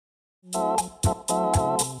What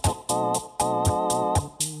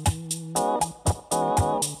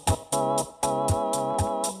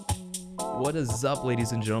is up,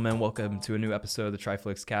 ladies and gentlemen? Welcome to a new episode of the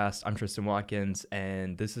Triflix Cast. I'm Tristan Watkins,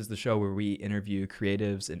 and this is the show where we interview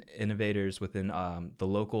creatives and innovators within the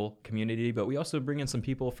local community, but we also bring in some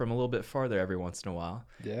people from a little bit farther every once in a while.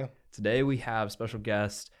 Yeah. Today we have special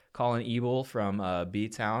guest Colin Ebel from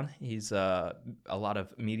B-Town. He's a lot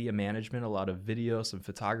of media management, a lot of video, some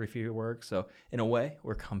photography work. So in a way,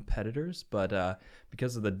 we're competitors, but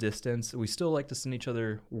because of the distance, we still like to send each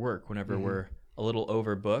other work whenever we're a little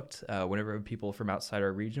overbooked. Whenever people from outside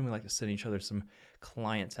our region, we like to send each other some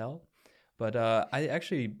clientele. But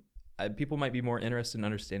people might be more interested in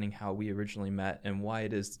understanding how we originally met and why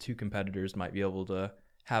it is two competitors might be able to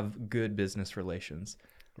have good business relations.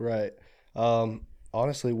 Right.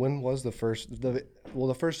 Honestly, when was the first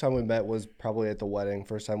time we met was probably at the wedding,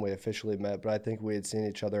 first time we officially met, but I think we had seen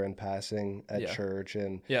each other in passing at church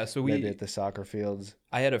and maybe at the soccer fields.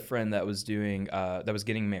 I had a friend that was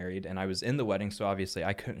getting married, and I was in the wedding, so obviously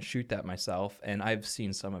I couldn't shoot that myself, and I've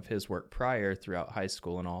seen some of his work prior throughout high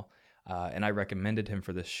school and all, and I recommended him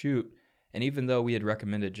for this shoot. And even though we had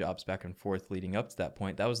recommended jobs back and forth leading up to that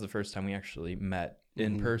point, that was the first time we actually met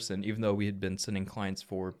in person, even though we had been sending clients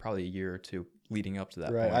for probably a year or two leading up to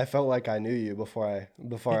that point. I felt like I knew you before I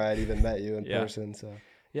had even met you in person. So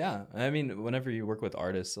yeah, I mean, whenever you work with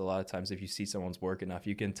artists, a lot of times if you see someone's work enough,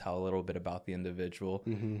 you can tell a little bit about the individual.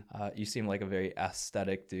 You seem like a very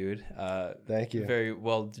aesthetic dude. Thank you. Very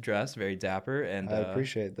well dressed, very dapper, and I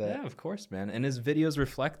appreciate that. Yeah, of course, man. And his videos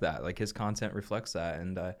reflect that. Like his content reflects that,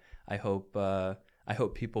 and I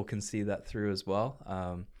hope people can see that through as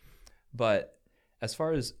well. But as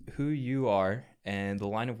far as who you are and the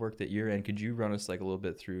line of work that you're in, could you run us like a little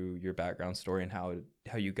bit through your background story and how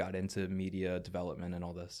you got into media development and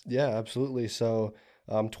all this? Yeah, absolutely. So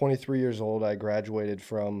I'm 23 years old. I graduated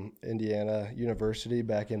from Indiana University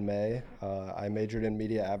back in May. I majored in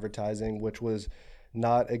media advertising, which was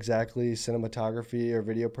not exactly cinematography or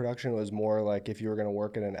video production. It was more like if you were going to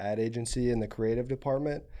work in an ad agency in the creative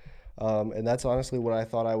department. And that's honestly what I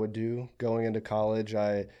thought I would do going into college.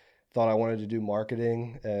 I thought I wanted to do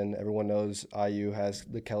marketing, and everyone knows IU has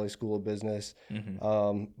the Kelley School of Business.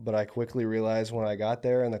 But I quickly realized when I got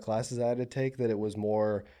there and the classes I had to take that it was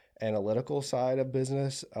more analytical side of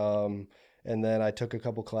business. And then I took a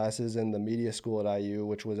couple classes in the media school at IU,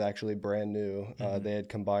 which was actually brand new. They had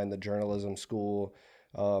combined the journalism school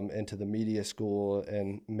into the media school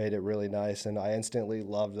and made it really nice. And I instantly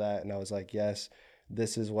loved that. And I was like, yes,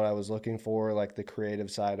 this is what I was looking for, like the creative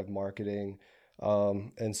side of marketing.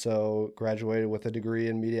 And so graduated with a degree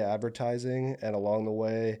in media advertising, and along the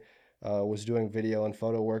way was doing video and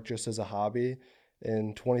photo work just as a hobby.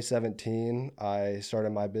 In 2017, I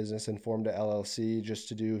started my business and formed a LLC just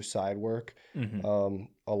to do side work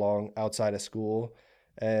along outside of school.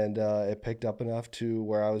 And it picked up enough to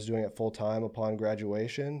where I was doing it full time upon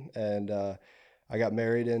graduation. And I got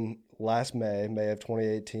married in last May of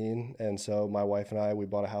 2018. And so my wife and I, we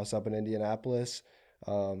bought a house up in Indianapolis.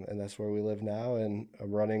 And that's where we live now, and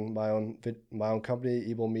I'm running my own company,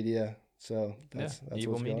 Ebel Media. So that's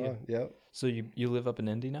Ebel what's Media. going on. Yep. So you live up in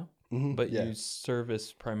Indy now, but you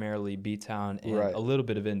service primarily B-Town and a little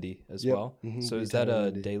bit of Indy as well. So is that a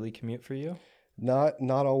daily commute for you? Not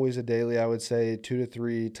always a daily. I would say 2 to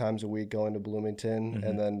 3 times a week going to Bloomington,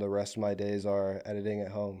 and then the rest of my days are editing at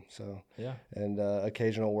home. So and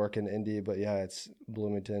occasional work in Indy, but it's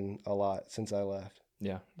Bloomington a lot since I left.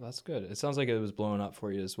 Yeah, that's good. It sounds like it was blowing up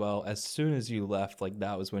for you as well. As soon as you left, like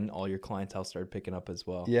that was when all your clientele started picking up as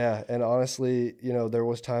well. Yeah, and honestly, there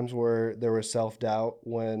was times where there was self-doubt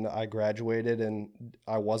when I graduated and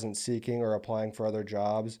I wasn't seeking or applying for other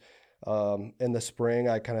jobs. In the spring,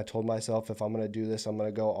 I kind of told myself, if I'm going to do this, I'm going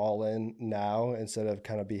to go all in now instead of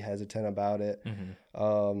kind of be hesitant about it.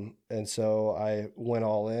 And so I went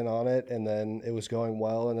all in on it, and then it was going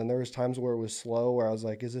well. And then there was times where it was slow, where I was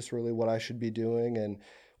like, is this really what I should be doing? And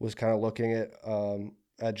was kind of looking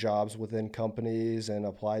at jobs within companies and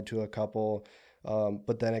applied to a couple.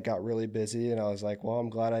 But then it got really busy, and I was like, well, I'm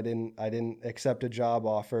glad I didn't accept a job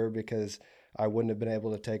offer, because I wouldn't have been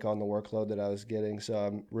able to take on the workload that I was getting. So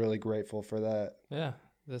I'm really grateful for that. Yeah,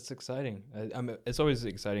 that's exciting. It's always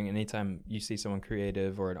exciting anytime you see someone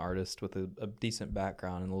creative or an artist with a decent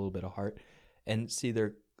background and a little bit of heart, and see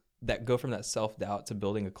that go from that self-doubt to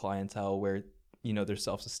building a clientele where, they're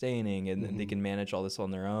self-sustaining and they can manage all this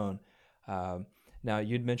on their own. Now,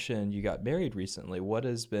 you'd mentioned you got married recently. What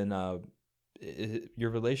has been your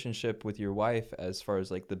relationship with your wife as far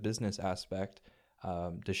as like the business aspect?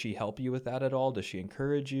 Does she help you with that at all? Does she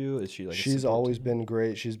encourage you? Is she like She's always been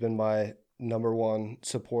great. She's been my number one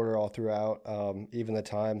supporter all throughout. Even the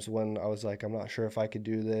times when I was like, I'm not sure if I could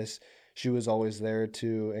do this, she was always there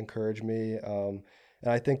to encourage me.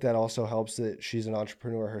 And I think that also helps that she's an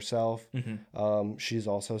entrepreneur herself. She's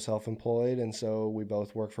also self-employed, and so we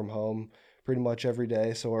both work from home pretty much every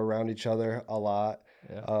day. So we're around each other a lot.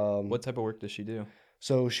 Yeah. What type of work does she do?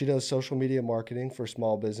 So she does social media marketing for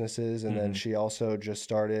small businesses, and then she also just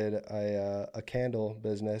started a candle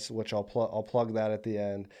business, which I'll plug that at the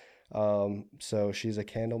end. So she's a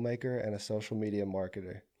candle maker and a social media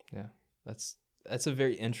marketer. Yeah, that's a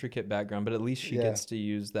very intricate background, but at least she gets to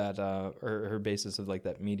use that or her basis of like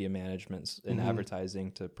that media management and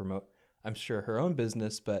advertising to promote, I'm sure, her own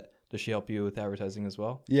business. But does she help you with advertising as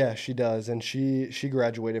well? Yeah, she does, and she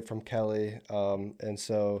graduated from Kelly, and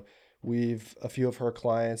so a few of her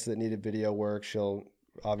clients that needed video work, she'll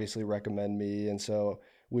obviously recommend me, and so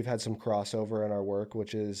we've had some crossover in our work,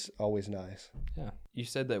 which is always nice. Yeah. You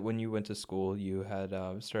said that when you went to school, you had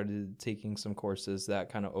started taking some courses that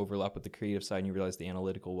kind of overlap with the creative side, and you realized the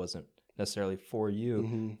analytical wasn't necessarily for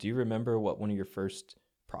you. Do you remember what one of your first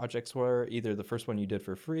projects were, either the first one you did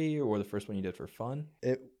for free or the first one you did for fun?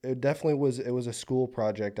 It definitely was. It was a school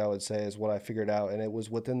project, I would say, is what I figured out, and it was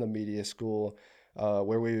within the media school,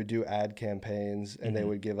 where we would do ad campaigns, and they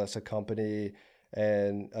would give us a company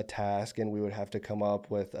and a task, and we would have to come up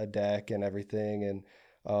with a deck and everything. And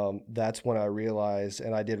that's when I realized,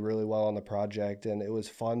 and I did really well on the project, and it was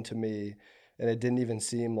fun to me, and it didn't even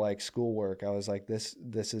seem like schoolwork. I was like, this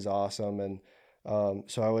is awesome. And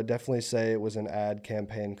so I would definitely say it was an ad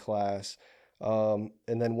campaign class. And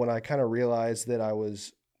then when I kind of realized that I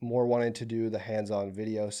was more wanting to do the hands-on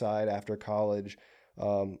video side after college,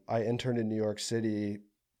 I interned in New York City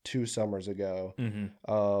 2 summers ago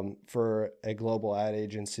for a global ad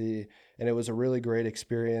agency, and it was a really great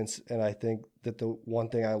experience. And I think that the one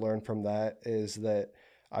thing I learned from that is that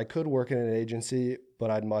I could work in an agency, but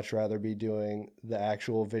I'd much rather be doing the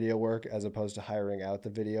actual video work as opposed to hiring out the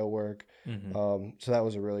video work. So that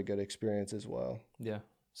was a really good experience as well. Yeah.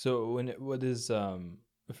 So what is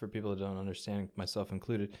for people that don't understand, myself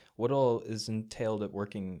included, what all is entailed at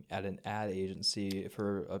working at an ad agency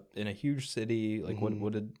in a huge city? Like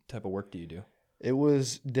what type of work do you do? It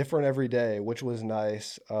was different every day, which was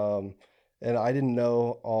nice. And I didn't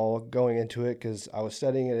know all going into it because I was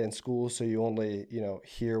studying it in school. So you only,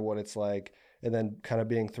 hear what it's like, and then kind of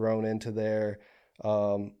being thrown into there.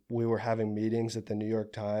 We were having meetings at the New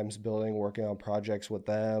York Times building, working on projects with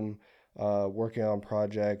them, working on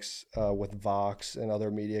projects with Vox and other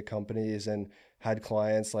media companies, and had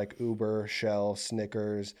clients like Uber, Shell,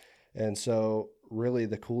 Snickers. And so really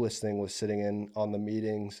the coolest thing was sitting in on the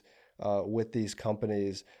meetings with these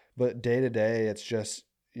companies. But day to day, it's just,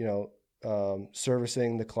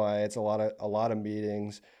 servicing the clients, a lot of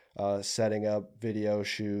meetings, setting up video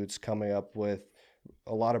shoots, coming up with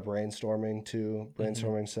a lot of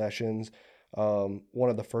brainstorming sessions. One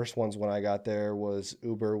of the first ones when I got there was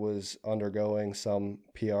Uber was undergoing some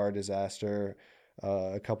PR disaster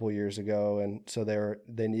a couple of years ago, and so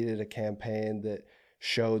they needed a campaign that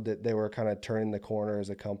showed that they were kind of turning the corner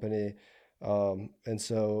as a company. And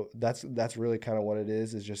so that's really kind of what it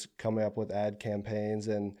is just coming up with ad campaigns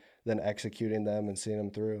and then executing them and seeing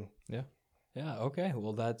them through. Yeah. Yeah. Okay.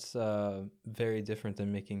 Well, that's very different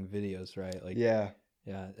than making videos, right? Like, yeah.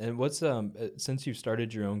 Yeah. And what's since you've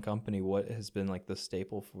started your own company, what has been like the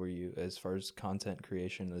staple for you as far as content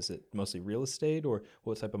creation? Is it mostly real estate, or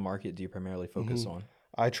what type of market do you primarily focus on?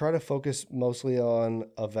 I try to focus mostly on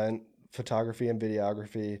event photography and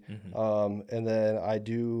videography. And then I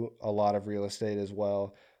do a lot of real estate as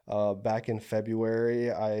well. Back in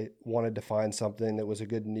February, I wanted to find something that was a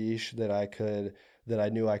good niche that I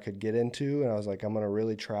knew I could get into. And I was like, I'm going to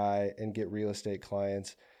really try and get real estate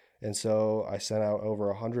clients. And so I sent out over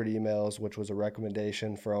 100 emails, which was a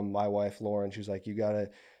recommendation from my wife, Lauren. She's like, you got to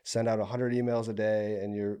send out 100 emails a day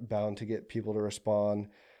and you're bound to get people to respond.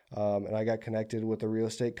 And I got connected with a real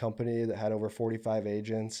estate company that had over 45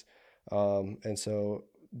 agents. And so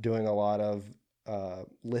doing a lot of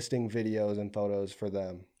listing videos and photos for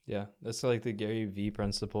them. Yeah, that's like the Gary Vee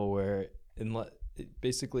principle where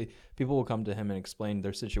basically people will come to him and explain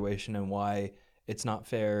their situation and why it's not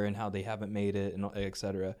fair and how they haven't made it and et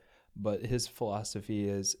cetera. But his philosophy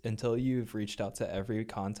is until you've reached out to every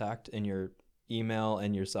contact in your email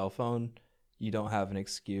and your cell phone, you don't have an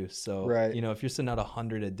excuse. So, right. If you're sending out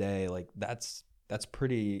 100 a day, like that's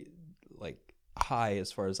pretty like high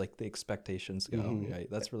as far as like the expectations go. Right?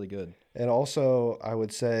 That's really good. And also I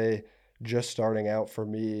would say just starting out for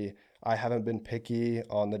me, I haven't been picky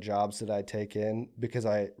on the jobs that I take in because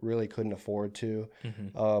I really couldn't afford to.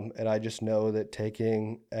 And I just know that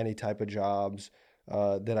taking any type of jobs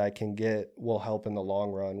that I can get will help in the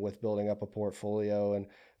long run with building up a portfolio. And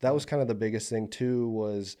that was kind of the biggest thing too,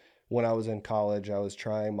 was when I was in college, I was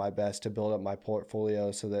trying my best to build up my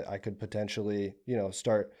portfolio so that I could potentially,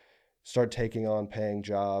 start taking on paying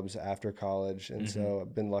jobs after college. And so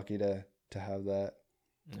I've been lucky to have that.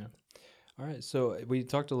 Yeah. All right. So we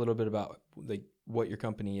talked a little bit about like what your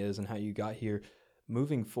company is and how you got here.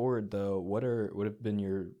 Moving forward, though, what have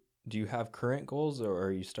been do you have current goals, or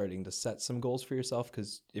are you starting to set some goals for yourself?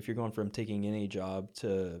 Because if you're going from taking any job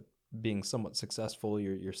to being somewhat successful,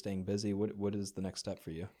 you're staying busy. What is the next step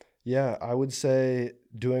for you? Yeah, I would say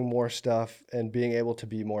doing more stuff and being able to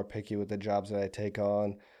be more picky with the jobs that I take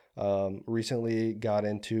on. Recently got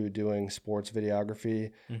into doing sports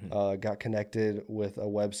videography, got connected with a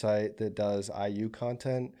website that does IU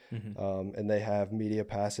content, and they have media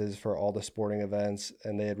passes for all the sporting events.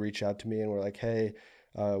 And they had reached out to me and were like, hey,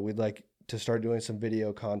 we'd like to start doing some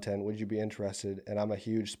video content. Would you be interested? And I'm a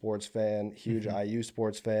huge sports fan, huge IU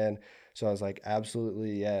sports fan. So I was like,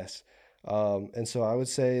 absolutely, yes. And so I would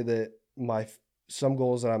say that some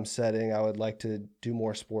goals that I'm setting, I would like to do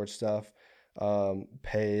more sports stuff,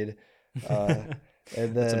 paid. And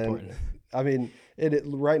That's then, important. I mean,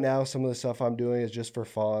 right now, some of the stuff I'm doing is just for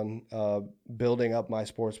fun, building up my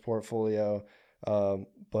sports portfolio.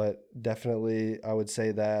 But definitely I would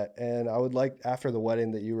say that. And I would like, after the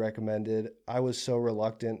wedding that you recommended, I was so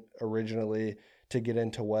reluctant originally to get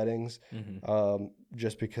into weddings,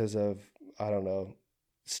 just because of, I don't know,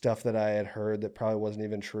 stuff that I had heard that probably wasn't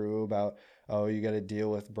even true about, oh, you got to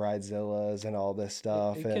deal with bridezillas and all this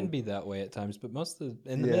stuff. It can be that way at times, but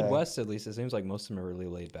in the Yeah. Midwest, at least, it seems like most of them are really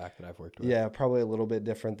laid back that I've worked with. Yeah, probably a little bit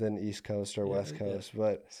different than East Coast or Yeah, West yeah. Coast,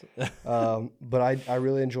 but I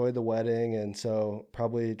really enjoyed the wedding, and so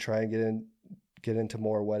probably try and get into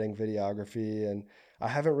more wedding videography. And I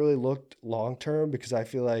haven't really looked long term because I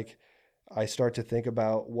feel like I start to think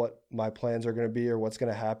about what my plans are going to be or what's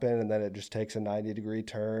going to happen, and then it just takes a 90-degree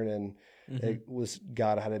turn, and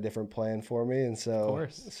God had a different plan for me, and Of so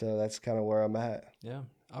course. that's kind of where I'm at. Yeah.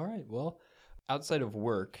 All right. Well, outside of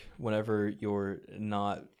work, whenever you're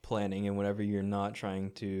not planning and whenever you're not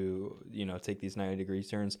trying to, take these 90-degree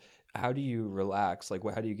turns, how do you relax? Like,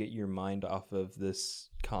 how do you get your mind off of this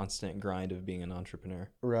constant grind of being an entrepreneur?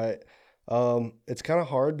 Right. It's kind of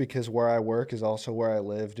hard because where I work is also where I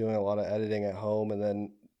live, doing a lot of editing at home, and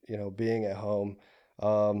then, being at home,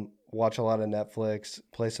 watch a lot of Netflix,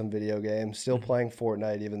 play some video games, still playing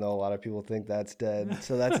Fortnite, even though a lot of people think that's dead.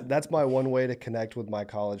 So that's my one way to connect with my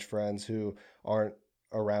college friends who aren't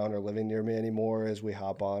around or living near me anymore, is we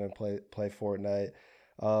hop on and play Fortnite.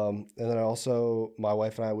 And then also my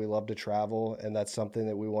wife and I, we love to travel, and that's something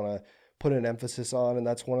that we want to put an emphasis on. And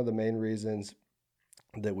that's one of the main reasons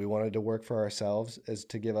that we wanted to work for ourselves, is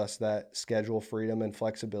to give us that schedule freedom and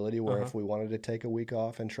flexibility where if we wanted to take a week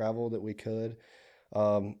off and travel, that we could.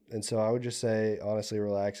 And so I would just say, honestly,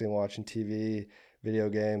 relaxing, watching TV, video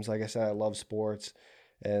games. Like I said, I love sports,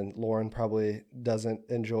 and Lauren probably doesn't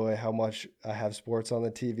enjoy how much I have sports on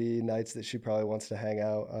the TV nights that she probably wants to hang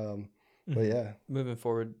out. But yeah. Moving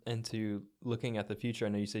forward into looking at the future, I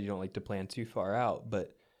know you said you don't like to plan too far out,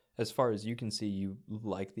 but as far as you can see, you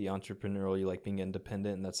like the entrepreneurial, you like being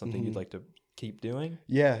independent, and that's something you'd like to keep doing?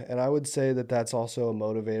 Yeah, and I would say that that's also a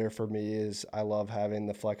motivator for me, is I love having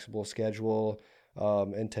the flexible schedule,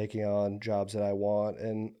 and taking on jobs that I want.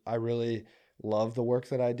 And I really love the work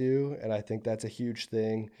that I do, and I think that's a huge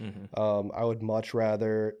thing. I would much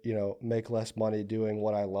rather, make less money doing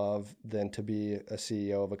what I love than to be a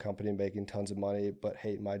CEO of a company making tons of money but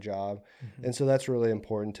hate my job. And so that's really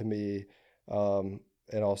important to me.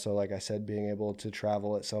 And also, like I said, being able to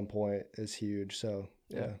travel at some point is huge. So,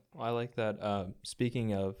 yeah. Well, I like that.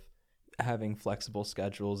 Speaking of having flexible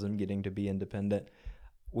schedules and getting to be independent,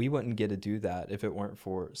 we wouldn't get to do that if it weren't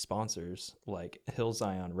for sponsors like Hill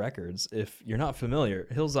Zion Records. If you're not familiar,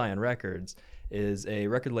 Hill Zion Records is a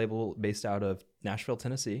record label based out of Nashville,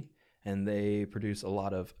 Tennessee, and they produce a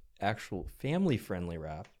lot of actual family-friendly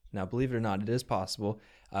rap. Now, believe it or not, it is possible.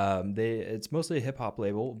 It's mostly a hip-hop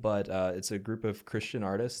label, but it's a group of Christian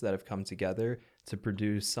artists that have come together to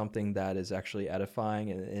produce something that is actually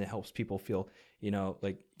edifying, and it helps people feel,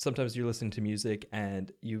 like sometimes you're listening to music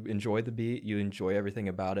and you enjoy the beat, you enjoy everything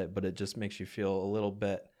about it, but it just makes you feel a little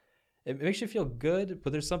bit, it makes you feel good,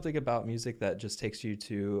 but there's something about music that just takes you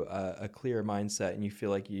to a clear mindset, and you feel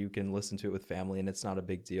like you can listen to it with family and it's not a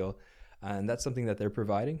big deal. And that's something that they're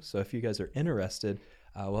providing. So if you guys are interested,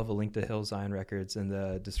 we'll have a link to Hill Zion Records in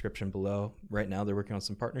the description below. Right now, they're working on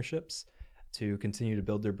some partnerships to continue to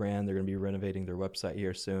build their brand. They're going to be renovating their website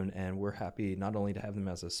here soon, and we're happy not only to have them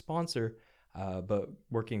as a sponsor, But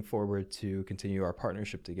working forward to continue our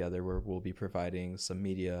partnership together, where we'll be providing some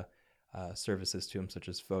media services to him, such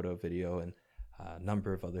as photo, video, and a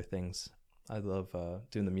number of other things. I love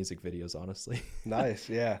doing the music videos, honestly. Nice.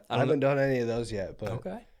 Yeah. I don't haven't done any of those yet, but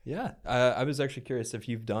Okay. Yeah. I was actually curious if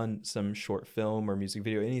you've done some short film or music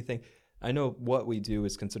video, anything. I know what we do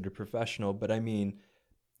is considered professional, but I mean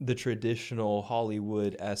the traditional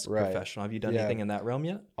Hollywood-esque right. professional. Have you done Yeah. anything in that realm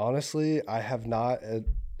yet? Honestly, I have not,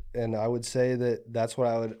 and I would say that that's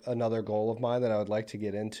what another goal of mine that I would like to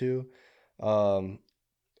get into.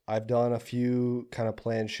 I've done a few kind of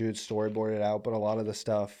planned shoots, storyboarded out, but a lot of the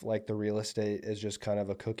stuff, like the real estate, is just kind of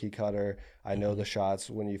a cookie cutter. I know the shots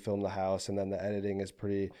when you film the house, and then the editing is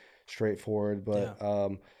pretty straightforward. But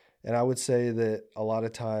and I would say that a lot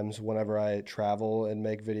of times whenever I travel and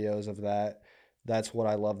make videos of that, that's what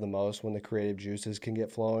I love the most, when the creative juices can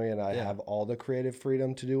get flowing and I have all the creative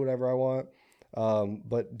freedom to do whatever I want.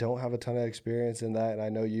 But don't have a ton of experience in that. And I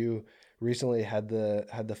know you recently had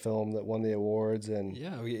the film that won the awards, and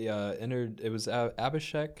Yeah, we entered. It was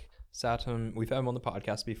Abhishek Satam. We've had him on the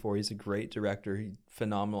podcast before. He's a great director. He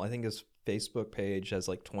phenomenal. I think his Facebook page has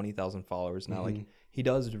like 20,000 followers now. Like, he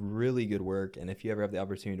does really good work. And if you ever have the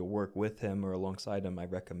opportunity to work with him or alongside him, I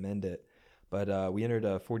recommend it. But we entered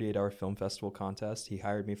a 48-hour film festival contest. He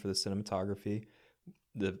hired me for the cinematography.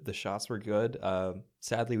 The shots were good.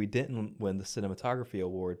 Sadly, we didn't win the cinematography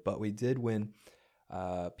award, but we did win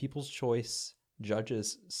People's Choice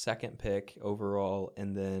Judges' second pick overall,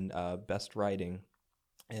 and then best writing.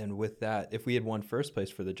 And with that, if we had won first place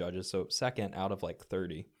for the judges, so second out of like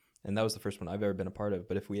 30, and that was the first one I've ever been a part of.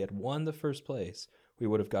 But if we had won the first place, we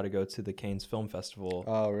would have got to go to the Cannes Film Festival.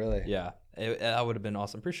 Oh, really? Yeah, that would have been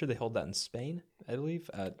awesome. I'm pretty sure they hold that in Spain, I believe.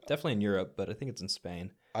 Definitely in Europe, but I think it's in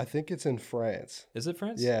Spain. I think it's in France. Is it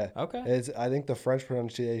France? Yeah. Okay. I think the French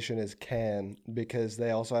pronunciation is Cannes, because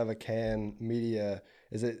they also have a Cannes Media.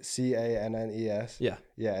 Is it Cannes? Yeah.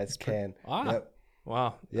 Yeah, it's Cannes. Yep.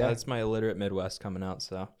 Wow. Yeah. That's my illiterate Midwest coming out.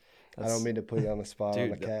 So I don't mean to put you on the spot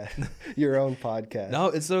on the Dude, cat. Your own podcast. No,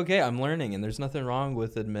 it's okay. I'm learning, and there's nothing wrong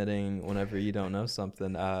with admitting whenever you don't know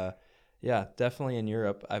something. Yeah, definitely in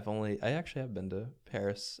Europe. I actually have been to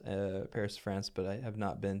Paris, France, but I have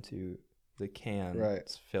not been to the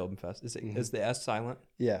Cannes Film Fest. Is the S silent?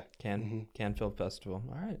 Yeah. Cannes Film Festival.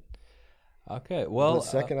 All right. Okay. Well,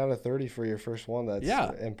 second out of 30 for your first one.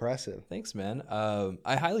 That's impressive. Thanks, man.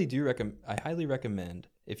 I highly recommend,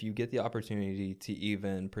 if you get the opportunity to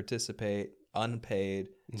even participate unpaid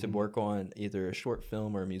to work on either a short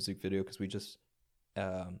film or a music video, because we just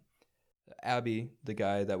Abby, the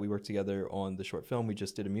guy that we worked together on the short film, we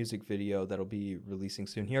just did a music video that'll be releasing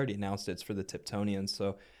soon. He already announced it's for the Tiptonians,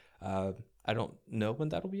 so I don't know when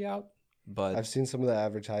that'll be out, but I've seen some of the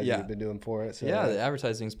advertising you've been doing for it. So yeah, the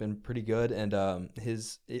advertising's been pretty good, and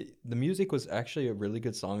the music was actually a really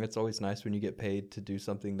good song. It's always nice when you get paid to do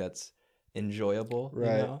something that's enjoyable,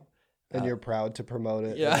 right? You know? And you're proud to promote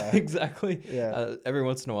it. Yeah, exactly. Yeah. Every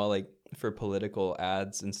once in a while, like for political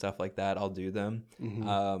ads and stuff like that, I'll do them,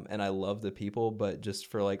 and I love the people, but just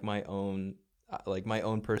for like my own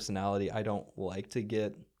personality, I don't like to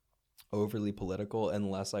get overly political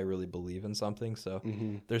unless I really believe in something. So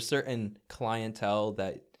there's certain clientele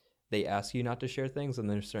that they ask you not to share things, and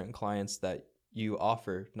there's certain clients that you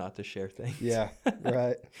offer not to share things. Yeah,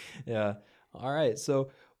 right. Yeah. All right. So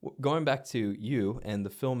going back to you and the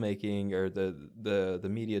filmmaking or the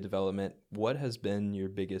media development, what has been your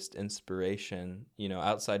biggest inspiration,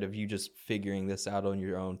 outside of you just figuring this out on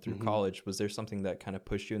your own through college? Was there something that kind of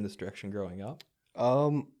pushed you in this direction growing up?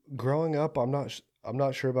 Growing up, I'm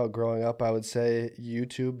not sure about growing up. I would say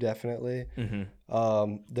YouTube, definitely.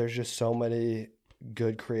 There's just so many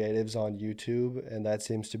good creatives on YouTube, and that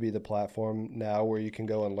seems to be the platform now where you can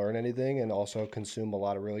go and learn anything and also consume a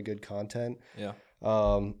lot of really good content. Yeah.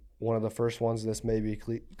 One of the first ones, this may be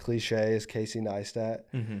cliche, is Casey Neistat.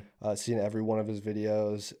 Seen every one of his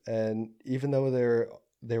videos, and even though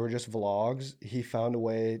they were just vlogs, he found a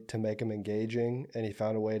way to make them engaging, and he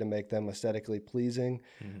found a way to make them aesthetically pleasing.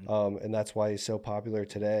 And that's why he's so popular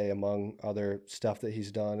today, among other stuff that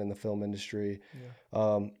he's done in the film industry.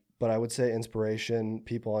 But I would say inspiration,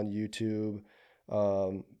 people on YouTube,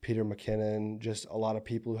 Peter McKinnon, just a lot of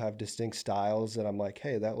people who have distinct styles that I'm like,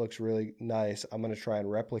 hey, that looks really nice. I'm going to try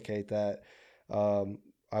and replicate that.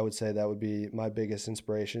 I would say that would be my biggest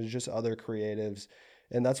inspiration, is just other creatives.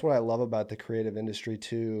 And that's what I love about the creative industry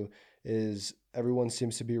too, is everyone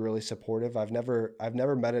seems to be really supportive. I've never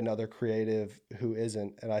met another creative who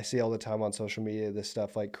isn't. And I see all the time on social media this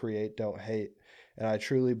stuff like create, don't hate. And I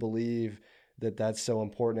truly believe that that's so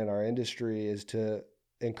important in our industry, is to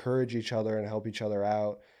encourage each other and help each other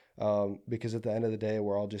out. Because at the end of the day,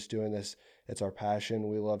 we're all just doing this it's our passion.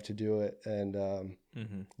 We love to do it. And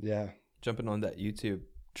yeah. Jumping on that YouTube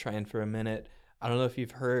trend for a minute. I don't know if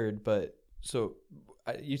you've heard, but so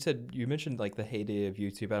you mentioned like the heyday of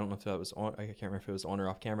YouTube. I don't know if that was on, I can't remember if it was on or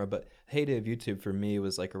off camera, but heyday of YouTube for me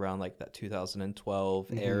was like around like that 2012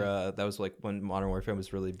 era. That was like when Modern Warfare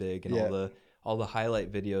was really big and all the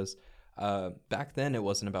highlight videos. Back then it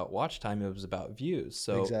wasn't about watch time, it was about views.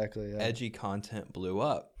 So exactly, edgy content blew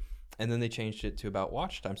up. And then they changed it to about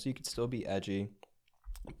watch time. So you could still be edgy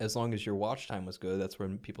as long as your watch time was good. That's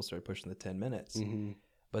when people started pushing the 10 minutes.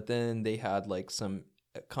 But then they had like some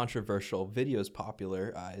controversial videos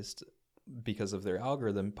popularized because of their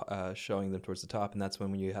algorithm showing them towards the top. And that's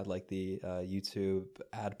when you had like the YouTube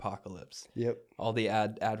adpocalypse. Yep. All the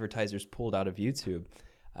advertisers pulled out of YouTube,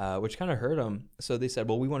 which kind of hurt them. So they said,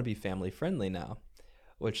 well, we want to be family friendly now.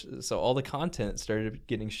 So all the content started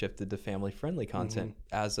getting shifted to family friendly content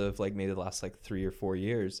as of like maybe the last like 3 or 4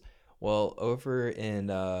 years. Well, over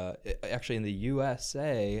in actually in the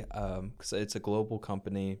USA, because it's a global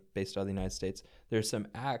company based out of the United States, there's some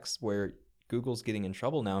acts where Google's getting in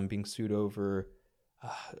trouble now and being sued over.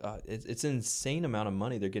 It's an insane amount of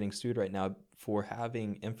money they're getting sued right now for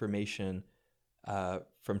having information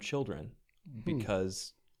from children.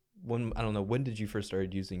 Because I don't know, when did you first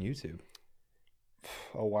started using YouTube?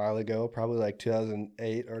 A while ago, probably like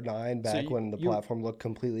 2008 or 9, back when the platform looked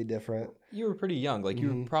completely different. You were pretty young, like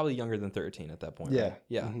you were probably younger than 13 at that point. Yeah. Right?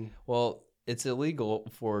 Yeah. Well, it's illegal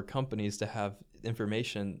for companies to have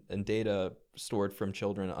information and data stored from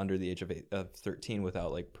children under the age of 13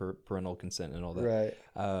 without like parental consent and all that.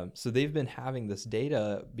 Right. So they've been having this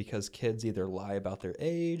data because kids either lie about their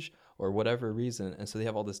age or whatever reason, and so they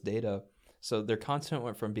have all this data. So their content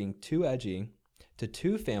went from being too edgy to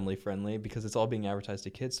too family friendly because it's all being advertised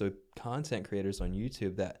to kids. So content creators on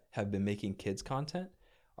YouTube that have been making kids content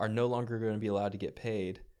are no longer going to be allowed to get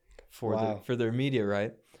paid for their media,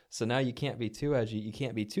 right? So now you can't be too edgy, you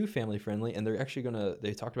can't be too family friendly, and they're actually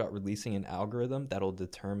they talked about releasing an algorithm that'll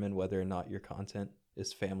determine whether or not your content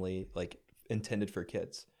is family, like intended for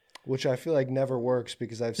kids. Which I feel like never works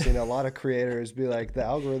because I've seen a lot of creators be like, the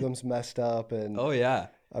algorithm's messed up. And oh yeah.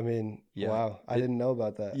 I mean, wow, I didn't know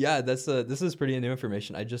about that. Yeah, this is pretty new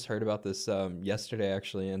information. I just heard about this yesterday,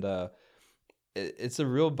 actually, and it's a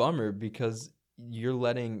real bummer because you're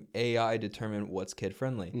letting AI determine what's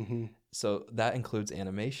kid-friendly. So that includes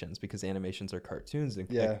animations because animations are cartoons,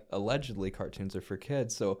 and allegedly cartoons are for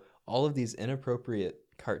kids. So all of these inappropriate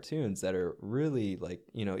cartoons that are really like,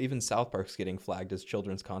 even South Park's getting flagged as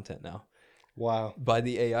children's content now. Wow. By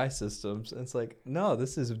the AI systems. And it's like, no,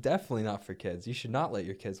 this is definitely not for kids. You should not let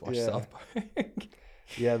your kids watch South Park.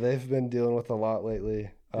 Yeah, they've been dealing with a lot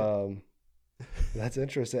lately. That's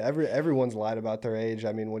interesting. Everyone's lied about their age.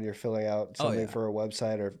 I mean, when you're filling out something for a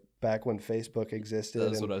website, or back when Facebook existed.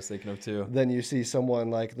 That's what I was thinking of too. Then you see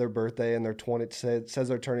someone like their birthday and they're 20, says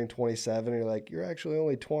they're turning 27, and you're like, you're actually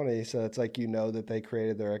only 20. So it's like, that they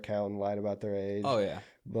created their account and lied about their age. Oh yeah.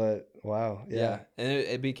 But wow. Yeah. And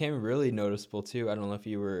it became really noticeable too. I don't know if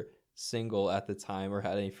you were single at the time or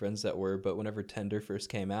had any friends that were, but whenever Tinder first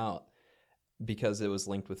came out, because it was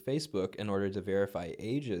linked with Facebook, in order to verify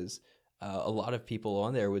ages, a lot of people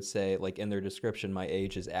on there would say, like in their description, my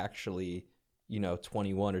age is actually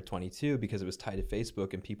 21 or 22, because it was tied to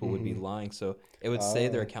Facebook, and people would be lying. So it would say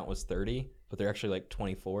their account was 30, but they're actually like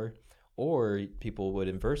 24. Or people would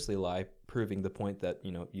inversely lie, proving the point that,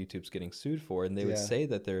 YouTube's getting sued for. And they would say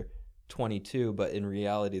that they're 22, but in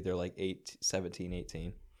reality, they're like 17,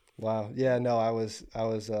 18. Wow. Yeah, no, I was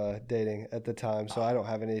dating at the time, so I don't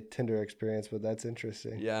have any Tinder experience, but that's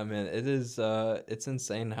interesting. Yeah, man, it is. It's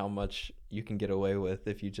insane how much you can get away with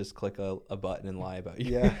if you just click a button and lie about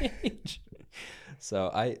your age.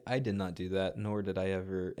 So I did not do that, nor did I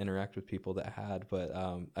ever interact with people that had. But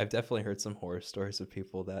I've definitely heard some horror stories of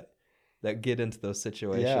people that get into those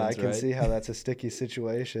situations. Yeah, I can see how that's a sticky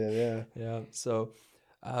situation. Yeah. Yeah. So,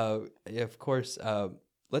 of course,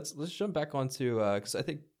 let's jump back onto because I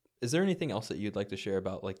think. Is there anything else that you'd like to share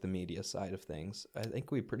about like the media side of things? I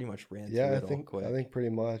think we pretty much ran through it all quick. I think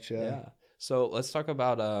pretty much. Yeah. So let's talk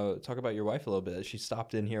about your wife a little bit. She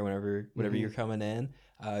stopped in here whenever you're coming in.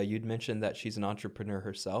 You'd mentioned that she's an entrepreneur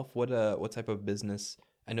herself. What type of business?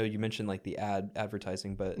 I know you mentioned like the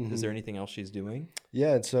advertising, but is there anything else she's doing?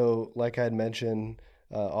 Yeah. And so like I had mentioned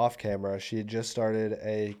off camera, she had just started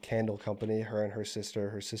a candle company. Her and her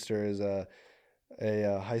sister. Her sister is a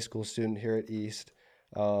high school student here at East.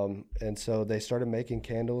 And so they started making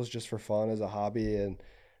candles just for fun as a hobby. And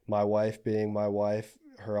my wife, being my wife,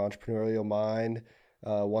 her entrepreneurial mind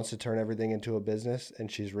wants to turn everything into a business,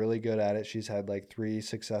 and she's really good at it. She's had like 3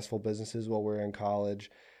 successful businesses while we were in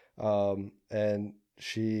college. And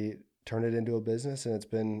she turn it into a business, and it's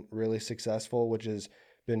been really successful, which has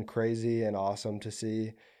been crazy and awesome to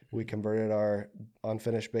see. We converted our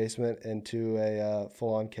unfinished basement into a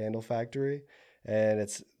full-on candle factory, and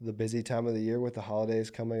it's the busy time of the year with the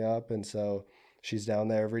holidays coming up, and so she's down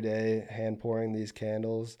there every day hand pouring these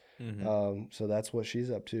candles. So that's what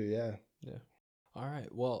she's up to. Yeah. Yeah. All right.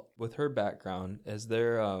 Well, with her background, has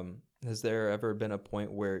there ever been a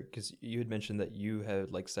point where, because you had mentioned that you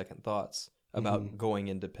had like second thoughts about going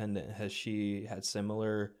independent, has she had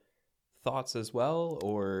similar thoughts as well,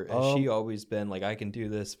 or has she always been like, I can do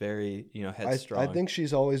this, very, headstrong? I think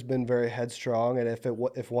she's always been very headstrong, and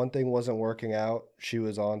if one thing wasn't working out, she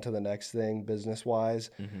was on to the next thing business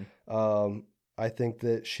wise. I think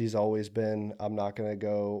that she's always been, I'm not going to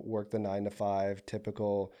go work the 9 to 5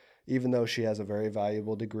 typical, even though she has a very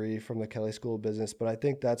valuable degree from the Kelley School of Business. But I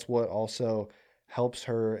think that's what also helps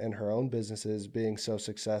her in her own businesses being so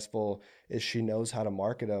successful, is she knows how to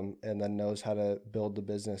market them and then knows how to build the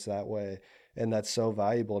business that way. And that's so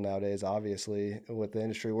valuable nowadays, obviously, with the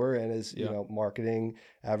industry we're in, is, marketing,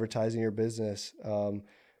 advertising your business.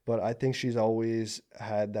 But I think she's always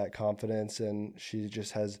had that confidence, and she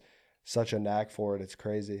just has such a knack for it. It's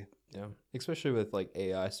crazy. Yeah. Especially with like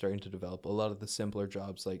AI starting to develop, a lot of the simpler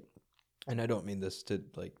jobs, like, and I don't mean this to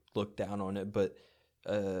like look down on it, but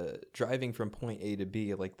driving from point A to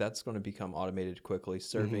B, like that's going to become automated quickly.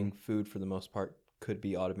 Serving food for the most part could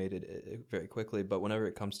be automated very quickly. But whenever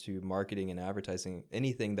it comes to marketing and advertising,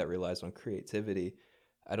 anything that relies on creativity,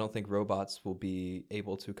 I don't think robots will be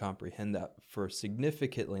able to comprehend that for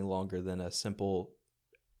significantly longer than a simple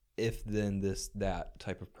if then this that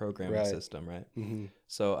type of programming system, right?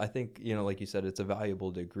 So I think, like you said, it's a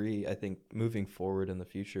valuable degree. I think moving forward in the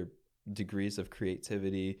future, degrees of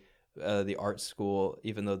creativity, the art school,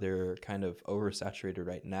 even though they're kind of oversaturated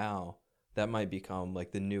right now, that might become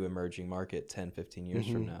like the new emerging market 10, 15 years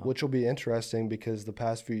from now. Which will be interesting, because the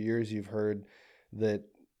past few years you've heard that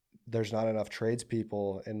there's not enough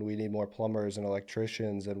tradespeople and we need more plumbers and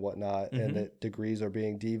electricians and whatnot, and that degrees are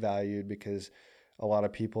being devalued because a lot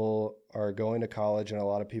of people are going to college and a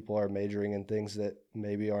lot of people are majoring in things that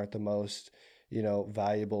maybe aren't the most,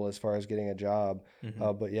 valuable as far as getting a job.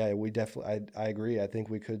 But yeah, we definitely, I agree. I think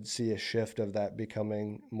we could see a shift of that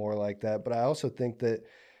becoming more like that. But I also think that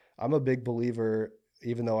I'm a big believer,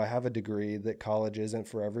 even though I have a degree, that college isn't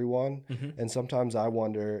for everyone. And sometimes I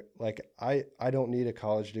wonder, like, I don't need a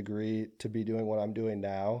college degree to be doing what I'm doing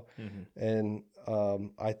now. And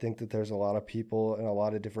I think that there's a lot of people and a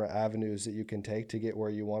lot of different avenues that you can take to get where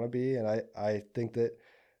you want to be. And I think that,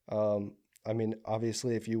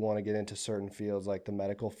 obviously, if you want to get into certain fields like the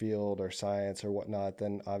medical field or science or whatnot,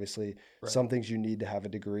 then obviously some things you need to have a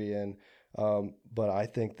degree in. But I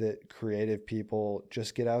think that creative people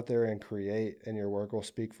just get out there and create, and your work will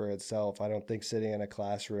speak for itself. I don't think sitting in a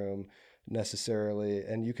classroom necessarily,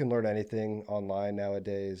 and you can learn anything online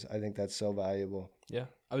nowadays. I think that's so valuable. Yeah.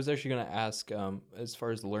 I was actually going to ask, as far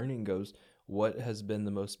as learning goes, what has been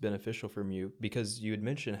the most beneficial from you? Because you had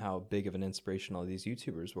mentioned how big of an inspiration all these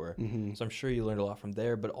YouTubers were. So I'm sure you learned a lot from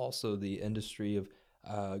there, but also the industry of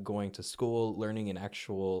going to school, learning an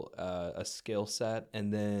actual a skill set,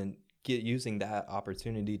 and then using that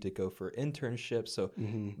opportunity to go for internships. So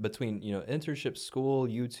between, internship, school,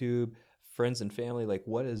 YouTube, friends and family, like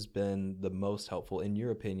what has been the most helpful in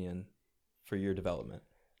your opinion for your development?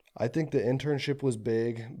 I think the internship was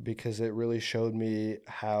big because it really showed me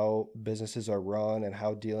how businesses are run and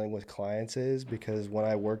how dealing with clients is. Because when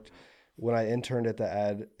I interned at the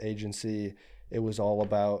ad agency, it was all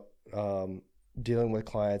about dealing with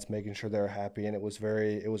clients, making sure they're happy, and it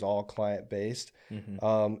was all client based.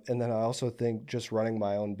 And then I also think just running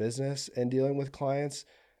my own business and dealing with clients,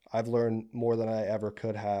 I've learned more than I ever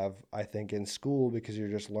could have, I think, in school, because you're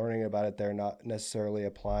just learning about it. They're not necessarily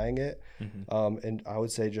applying it. And I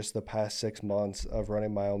would say just the past 6 months of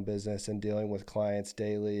running my own business and dealing with clients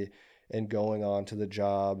daily and going on to the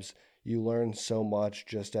jobs, you learn so much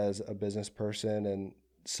just as a business person and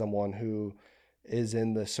someone who is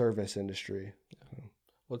in the service industry.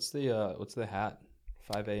 What's the hat?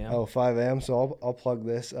 5 a.m. Oh, 5 a.m. So I'll plug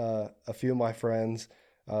this. A few of my friends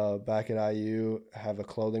back at IU have a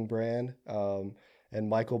clothing brand, and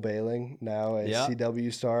Michael Bailing, now a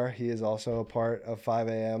CW star, he is also a part of 5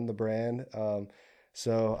 a.m. the brand.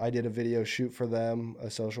 So I did a video shoot for them, a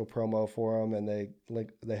social promo for them, and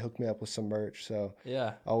they hooked me up with some merch. So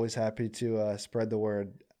yeah, always happy to spread the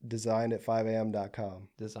word. Design@5am.com.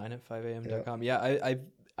 Design@5am.com. Yeah,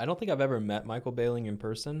 I don't think I've ever met Michael Bailing in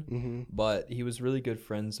person, but he was really good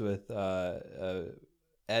friends with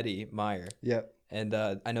Eddie Meyer. Yep. And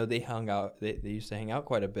I know they hung out. They used to hang out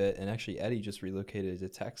quite a bit. And actually, Eddie just relocated to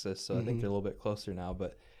Texas, so I think they're a little bit closer now.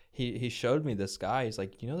 But he showed me this guy. He's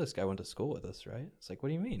like, this guy went to school with us, right? It's like, what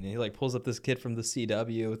do you mean? And he like pulls up this kid from the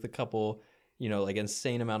CW with a couple, like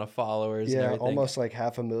insane amount of followers and Yeah, everything. almost like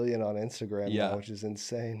 500,000 on Instagram Yeah. now, which is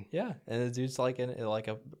insane. Yeah, and the dude's like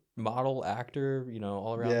a model actor,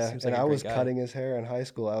 all around. Yeah, Seems and like a I great was guy. cutting his hair in high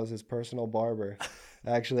school. I was his personal barber.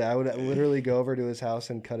 Actually, I would literally go over to his house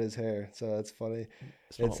and cut his hair. So that's funny.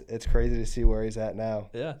 It's crazy to see where he's at now.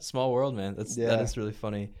 Yeah, small world, man. That is really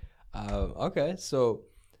funny. Okay, so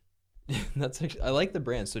that's actually, I like the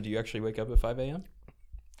brand. So do you actually wake up at 5 a.m.?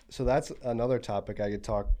 So that's another topic I could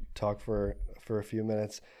talk for a few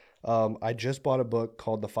minutes. I just bought a book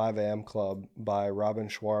called The 5 a.m. Club by Robin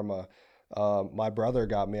Sharma. My brother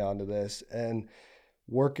got me onto this, and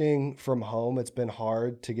working from home, it's been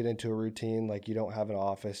hard to get into a routine. Like, you don't have an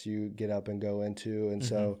office you get up and go into. And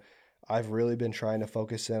so I've really been trying to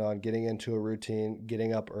focus in on getting into a routine,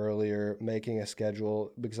 getting up earlier, making a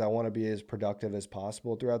schedule, because I want to be as productive as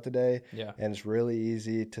possible throughout the day. Yeah. And it's really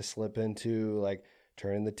easy to slip into like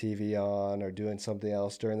turning the TV on or doing something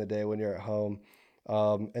else during the day when you're at home.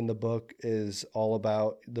 And the book is all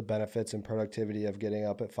about the benefits and productivity of getting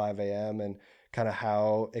up at 5 a.m. and kind of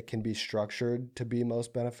how it can be structured to be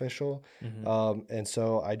most beneficial. And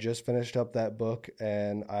so I just finished up that book,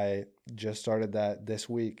 and I just started that this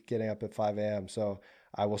week, getting up at 5 a.m. So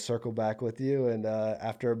I will circle back with you and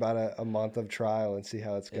after about a month of trial and see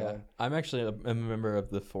how it's going. I'm actually a member of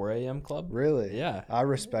the 4 a.m. club. Really? Yeah. I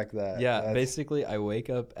respect that. Yeah, basically I wake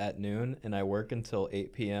up at noon and I work until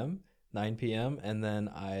 8 p.m., 9 p.m., and then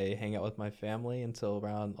I hang out with my family until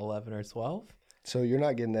around 11 or 12. So you're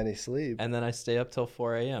not getting any sleep. And then I stay up till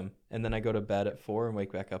 4 a.m. And then I go to bed at 4 and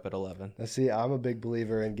wake back up at 11. Now, see, I'm a big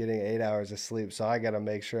believer in getting 8 hours of sleep, so I got to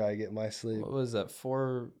make sure I get my sleep. What was that?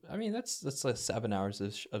 4? I mean, that's like 7 hours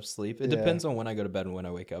of sleep. It depends on when I go to bed and when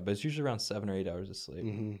I wake up, but it's usually around 7 or 8 hours of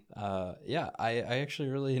sleep. I actually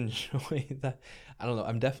really enjoy that. I don't know.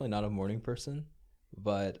 I'm definitely not a morning person,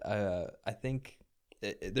 but I think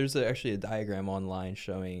there's actually a diagram online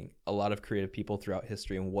showing a lot of creative people throughout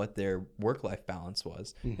history and what their work-life balance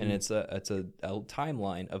was. And it's a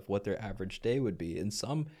timeline of what their average day would be. And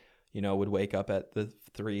some, would wake up at the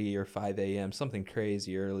 3 or 5 a.m., something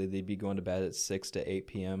crazy early. They'd be going to bed at 6 to 8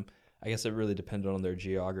 p.m. I guess it really depended on their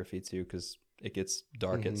geography too, because it gets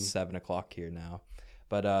dark at 7 o'clock here now.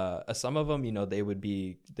 But some of them, they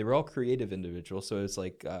were all creative individuals. So it's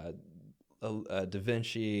like Da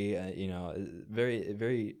Vinci, very,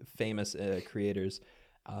 very famous creators.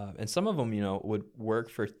 And some of them, would work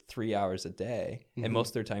for 3 hours a day, and most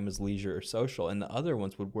of their time is leisure or social. And the other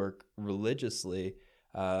ones would work religiously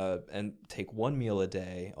and take one meal a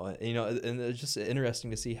day. And it's just interesting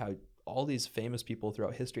to see how all these famous people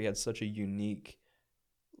throughout history had such a unique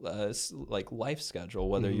life schedule,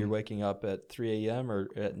 whether you're waking up at 3 a.m. or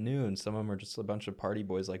at noon. Some of them are just a bunch of party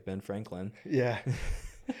boys like Ben Franklin. Yeah.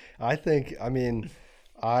 I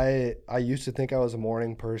used to think I was a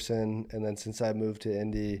morning person, and then since I moved to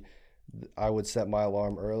Indy, I would set my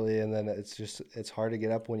alarm early, and then it's hard to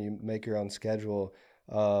get up when you make your own schedule.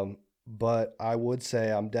 But I would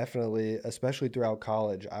say I'm definitely, especially throughout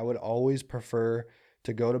college, I would always prefer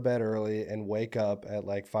to go to bed early and wake up at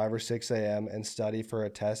like 5 or 6 a.m. and study for a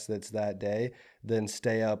test that's that day than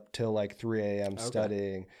stay up till like 3 a.m.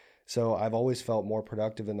 studying. So I've always felt more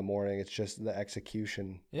productive in the morning. It's just the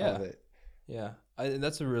execution of it. Yeah.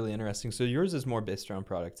 That's a really interesting. So yours is more based around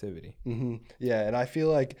productivity. Yeah. And I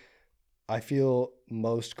feel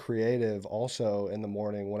most creative also in the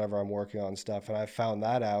morning whenever I'm working on stuff. And I've found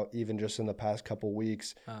that out even just in the past couple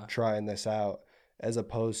weeks trying this out, as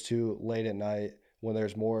opposed to late at night when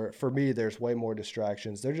there's way more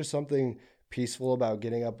distractions. There's just something peaceful about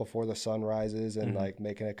getting up before the sun rises and like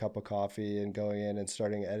making a cup of coffee and going in and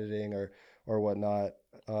starting editing or whatnot.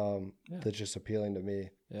 That's just appealing to me.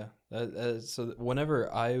 Yeah. So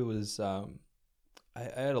whenever I was, I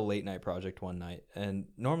had a late night project one night, and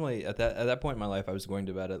normally at that point in my life, I was going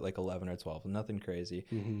to bed at like 11 or 12, nothing crazy.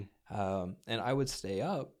 And I would stay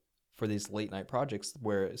up for these late night projects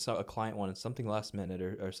where a client wanted something last minute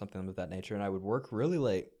or something of that nature, and I would work really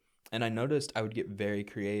late. And I noticed I would get very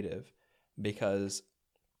creative because,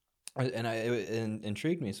 and it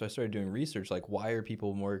intrigued me. So I started doing research, like why are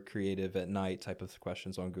people more creative at night type of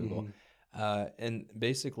questions on Google. And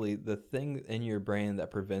basically the thing in your brain that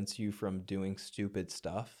prevents you from doing stupid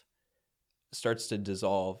stuff starts to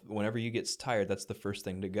dissolve. Whenever you get tired, that's the first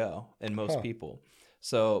thing to go in most people.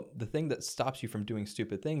 So the thing that stops you from doing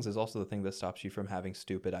stupid things is also the thing that stops you from having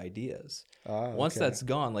stupid ideas. Once that's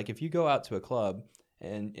gone, like if you go out to a club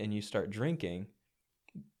and you start drinking,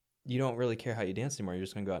 you don't really care how you dance anymore. You're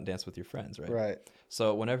just going to go out and dance with your friends, right? Right.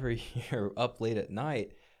 So whenever you're up late at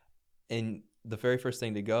night and the very first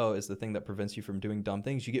thing to go is the thing that prevents you from doing dumb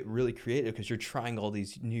things. You get really creative because you're trying all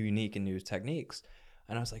these new, unique and new techniques.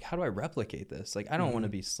 And I was like, how do I replicate this? Like, I don't want to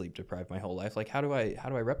be sleep deprived my whole life. Like, how do I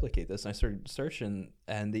replicate this? And I started searching,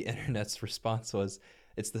 and the internet's response was,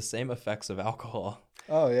 it's the same effects of alcohol.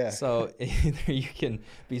 Oh, yeah. So either you can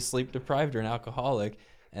be sleep deprived or an alcoholic,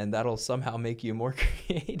 and that'll somehow make you more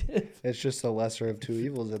creative. It's just the lesser of two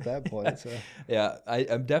evils at that point. So Yeah,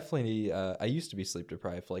 I'm definitely, I used to be sleep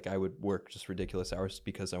deprived. Like, I would work just ridiculous hours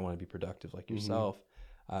because I want to be productive like yourself.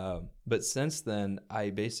 But since then, I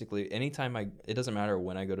basically, anytime it doesn't matter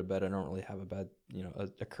when I go to bed, I don't really have a bad,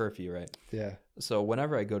 a curfew, right? yeah. So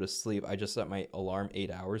whenever I go to sleep, I just set my alarm 8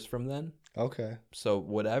 hours from then. Okay. So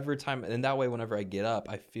whatever time, and that way, whenever I get up,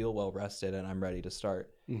 I feel well rested and I'm ready to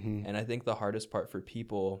start. And I think the hardest part for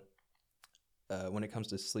people when it comes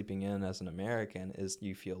to sleeping in as an American is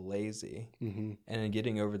you feel lazy. And in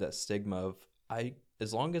getting over that stigma of,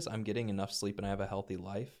 as long as I'm getting enough sleep and I have a healthy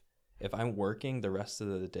life, if I'm working the rest of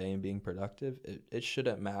the day and being productive, it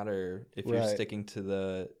shouldn't matter if you're sticking to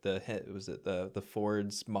the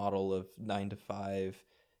Ford's model of 9 to 5,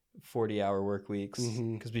 40-hour work weeks.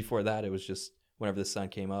 Because before that, it was just whenever the sun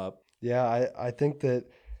came up. Yeah, I think that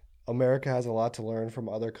America has a lot to learn from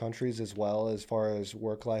other countries as well as far as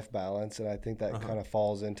work-life balance. And I think that kind of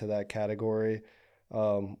falls into that category,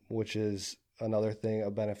 which is another thing,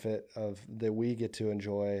 a benefit of that we get to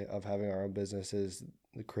enjoy of having our own businesses,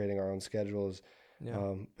 creating our own schedules.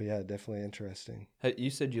 But yeah, definitely interesting.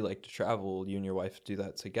 You said you like to travel. You and your wife do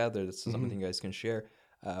that together. This is something you guys can share.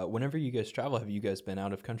 Whenever you guys travel, have you guys been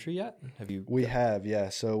out of country yet? We have, yeah.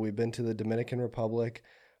 So we've been to the Dominican Republic,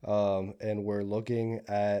 and we're looking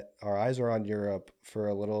at, our eyes are on Europe for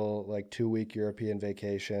a little 2-week European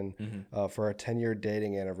vacation for our 10-year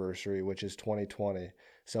dating anniversary, which is 2020.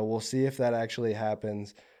 So we'll see if that actually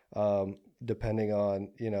happens, depending on,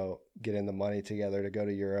 getting the money together to go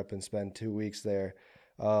to Europe and spend 2 weeks there.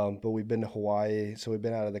 But we've been to Hawaii, so we've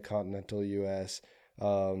been out of the continental U.S.,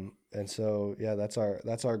 and so, yeah, that's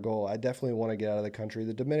our goal. I definitely want to get out of the country.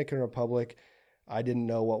 The Dominican Republic, I didn't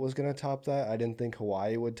know what was going to top that. I didn't think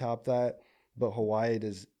Hawaii would top that, but Hawaii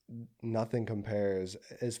nothing compares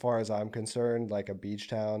as far as I'm concerned, like a beach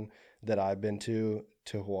town that I've been to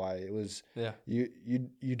Hawaii. It was,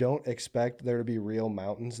 you don't expect there to be real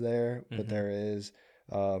mountains there, but there is.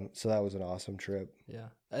 So that was an awesome trip. Yeah.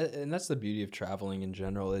 And that's the beauty of traveling in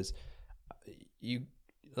general is you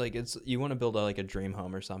want to build a dream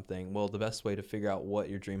home or something. Well, the best way to figure out what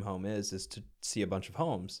your dream home is to see a bunch of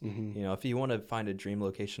homes. If you want to find a dream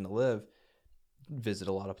location to live, visit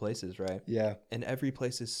a lot of places, right? Yeah. And every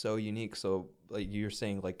place is so unique. So like you're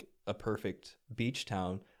saying, like a perfect beach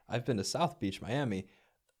town. I've been to South Beach, Miami.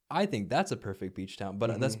 I think that's a perfect beach town,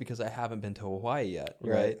 but that's because I haven't been to Hawaii yet,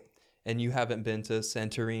 right? And you haven't been to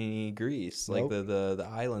Santorini, Greece, like the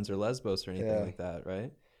islands or Lesbos or anything like that,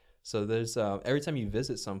 right? So there's every time you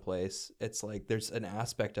visit someplace, it's like there's an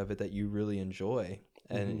aspect of it that you really enjoy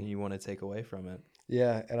and you want to take away from it.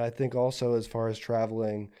 Yeah, and I think also as far as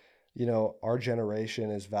traveling, our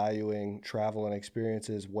generation is valuing travel and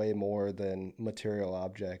experiences way more than material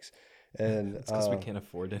objects. And it's because we can't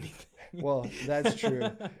afford anything. Well, that's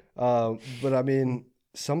true. But I mean,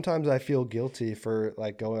 sometimes I feel guilty for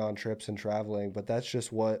going on trips and traveling, but that's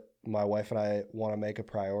just what my wife and I want to make a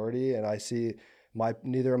priority. And I see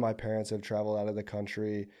neither of my parents have traveled out of the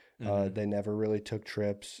country. They never really took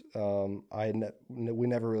trips. We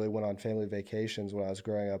never really went on family vacations when I was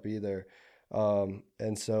growing up either.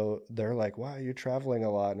 And so they're like, wow, you're traveling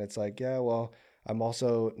a lot. And it's like, yeah, well, I'm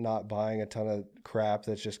also not buying a ton of crap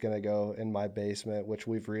that's just going to go in my basement, which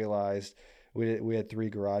we've realized. We had 3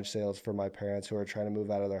 garage sales for my parents who are trying to move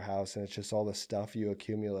out of their house, and it's just all the stuff you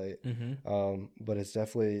accumulate. But it's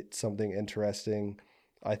definitely something interesting,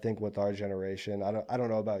 I think, with our generation. I don't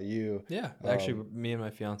know about you. Yeah, actually, me and my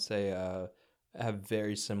fiance have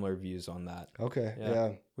very similar views on that. Okay,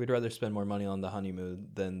 yeah. We'd rather spend more money on the honeymoon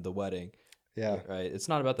than the wedding. Yeah. Right. It's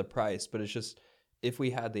not about the price, but it's just if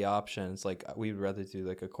we had the option, it's like we would rather do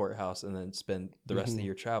like a courthouse and then spend the rest of the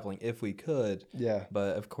year traveling if we could. Yeah.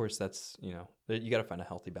 But of course, that's, you got to find a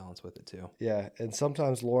healthy balance with it too. Yeah. And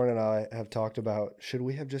sometimes Lauren and I have talked about, should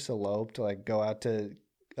we have just eloped, go out to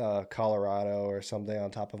Colorado or something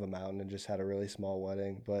on top of a mountain and just had a really small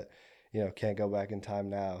wedding, but, can't go back in time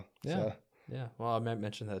now. Yeah. So. Yeah. Well, I might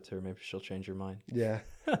mention that to her. Maybe she'll change her mind. Yeah.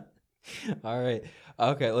 All right.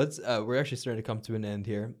 Okay. We're actually starting to come to an end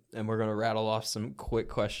here, and we're going to rattle off some quick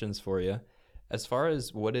questions for you. As far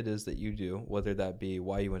as what it is that you do, whether that be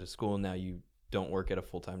why you went to school, now you don't work at a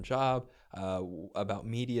full-time job, about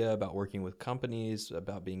media, about working with companies,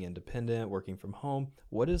 about being independent, working from home.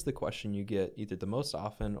 What is the question you get either the most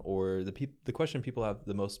often or the question people have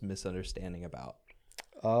the most misunderstanding about?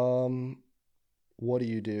 What do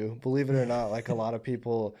you do? Believe it or not, like a lot of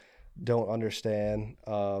people don't understand,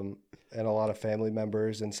 and a lot of family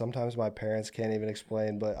members, and sometimes my parents can't even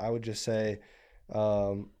explain. But I would just say,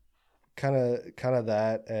 kind of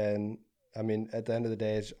that. And I mean, at the end of the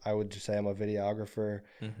day, I would just say I'm a videographer.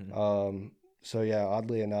 So yeah,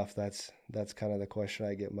 oddly enough, that's kind of the question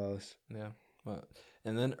I get most. Yeah. Well,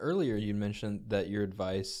 and then earlier you mentioned that your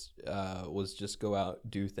advice was just go out,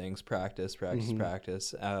 do things, practice,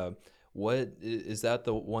 practice. What is that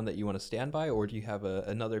the one that you want to stand by, or do you have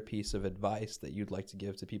another piece of advice that you'd like to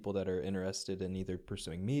give to people that are interested in either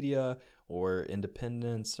pursuing media or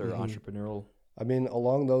independence or entrepreneurial? I mean,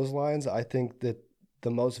 along those lines, I think that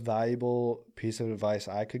the most valuable piece of advice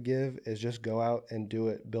I could give is just go out and do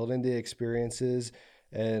it. Building the experiences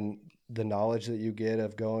and the knowledge that you get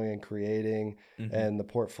of going and creating and the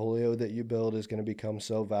portfolio that you build is going to become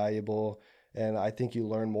so valuable. And I think you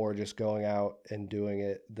learn more just going out and doing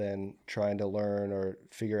it than trying to learn or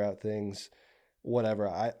figure out things, whatever.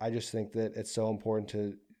 I just think that it's so important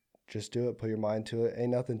to just do it, put your mind to it.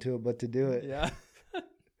 Ain't nothing to it but to do it. Yeah.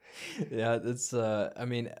 Yeah, it's I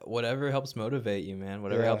mean, whatever helps motivate you, man.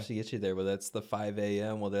 Whatever helps you get you there, whether that's the 5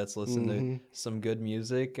 a.m., whether that's listen to some good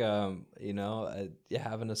music, having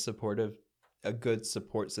a good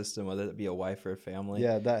support system, whether it be a wife or a family.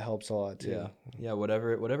 Yeah, that helps a lot too. Yeah,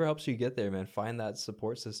 whatever helps you get there, man. Find that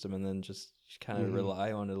support system and then just kind of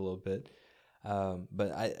rely on it a little bit.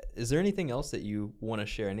 Is there anything else that you want to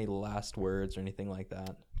share? Any last words or anything like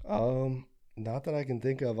that? Not that I can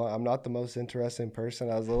think of. I'm not the most interesting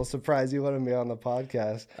person. I was a little surprised you wanted me on the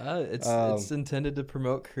podcast. It's intended to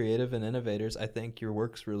promote creative and innovators. I think your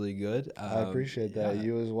work's really good. I appreciate that.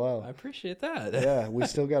 You as well. I appreciate that. Yeah, we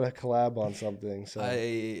still got to collab on something. So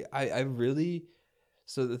I really.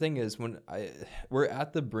 So the thing is, we're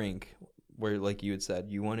at the brink where, like you had said,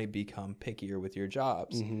 you want to become pickier with your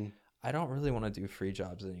jobs. I don't really want to do free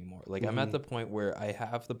jobs anymore. Like I'm at the point where I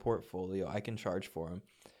have the portfolio, I can charge for them.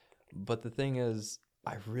 But the thing is,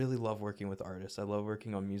 I really love working with artists. I love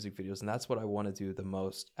working on music videos, and that's what I want to do the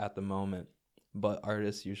most at the moment. But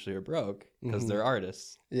artists usually are broke because they're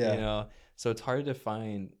artists. Yeah. So it's hard to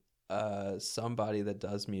find somebody that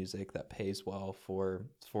does music that pays well for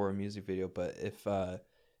a music video. But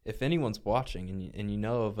if anyone's watching and you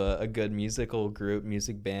know of a good musical group,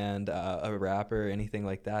 music band, a rapper, anything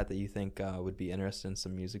like that you think would be interested in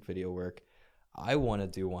some music video work, I want to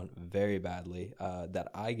do one very badly that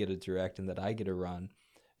I get to direct and that I get to run,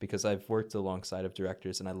 because I've worked alongside of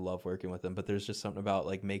directors and I love working with them. But there's just something about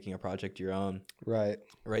like making a project your own. Right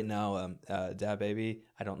now, Dad Baby,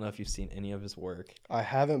 I don't know if you've seen any of his work. I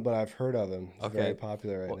haven't, but I've heard of him. He's very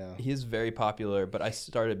popular right now. He is very popular, but I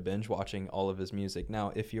started binge watching all of his music.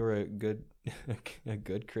 Now, if you're a good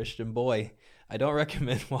Christian boy, I don't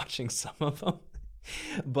recommend watching some of them.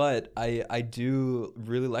 But I do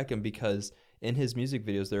really like him because in his music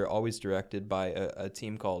videos, they're always directed by a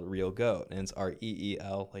team called Real Goat, and it's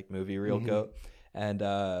REEL, like movie Real Goat. And,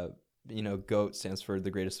 GOAT stands for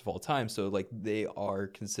the greatest of all time. So, like, they are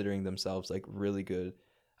considering themselves, like, really good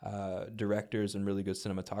directors and really good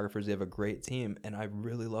cinematographers. They have a great team, and I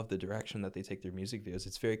really love the direction that they take their music videos.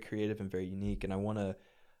 It's very creative and very unique, and I want to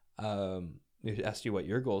ask you what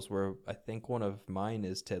your goals were. I think one of mine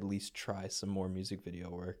is to at least try some more music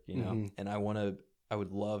video work, and I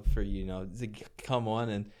would love for you to come on,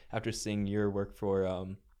 and after seeing your work for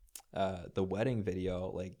the wedding video,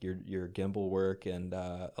 like your gimbal work and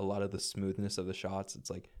a lot of the smoothness of the shots, it's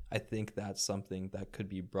like I think that's something that could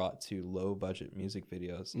be brought to low budget music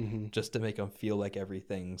videos just to make them feel like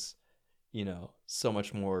everything's so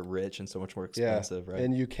much more rich and so much more expensive, right?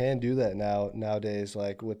 And you can do that nowadays,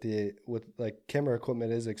 like with camera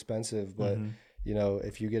equipment is expensive, but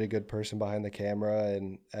if you get a good person behind the camera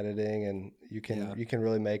and editing, and you can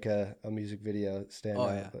really make a music video stand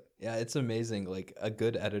out. Yeah, it's amazing. Like a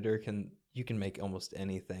good editor you can make almost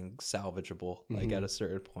anything salvageable, like at a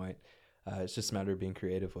certain point. It's just a matter of being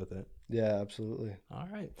creative with it. Yeah, absolutely. All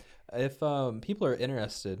right. If people are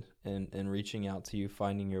interested in reaching out to you,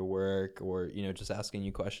 finding your work, or just asking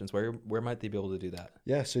you questions, where might they be able to do that?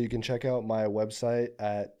 Yeah, so you can check out my website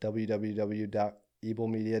at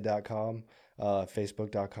www.eblemedia.com.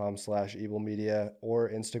 Facebook.com/eblemedia, or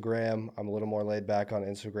Instagram. I'm a little more laid back on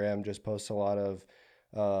Instagram. Just post a lot of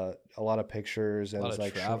pictures and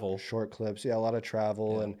like short clips. Yeah, a lot of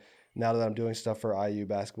travel. Yeah. And now that I'm doing stuff for IU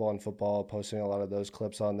basketball and football, posting a lot of those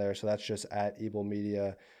clips on there. So that's just at Eble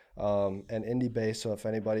Media. and Indy based. So if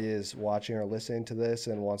anybody is watching or listening to this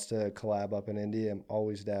and wants to collab up in Indy, I'm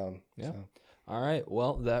always down. Yeah. So. All right.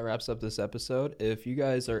 Well, that wraps up this episode. If you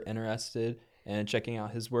guys are interested in checking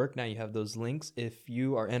out his work, now you have those links. If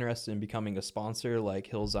you are interested in becoming a sponsor like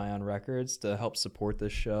Hill Zion Records to help support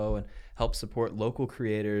this show and help support local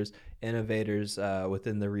creators, innovators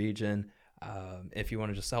within the region, if you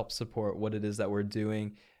want to just help support what it is that we're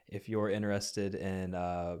doing, if you're interested in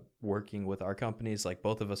working with our companies, like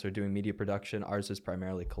both of us are doing media production, ours is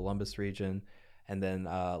primarily Columbus region. And then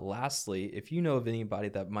lastly, if you know of anybody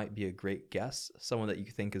that might be a great guest, someone that you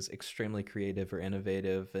think is extremely creative or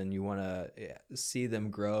innovative, and you want to see them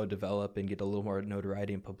grow, develop, and get a little more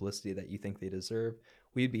notoriety and publicity that you think they deserve,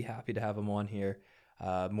 we'd be happy to have them on here.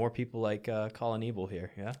 More people like Colin Ebel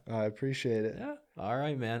here. Yeah. I appreciate it. Yeah. All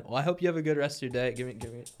right, man. Well, I hope you have a good rest of your day. Give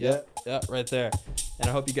me. Yeah, right there. And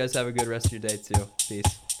I hope you guys have a good rest of your day too. Peace.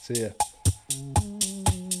 See ya.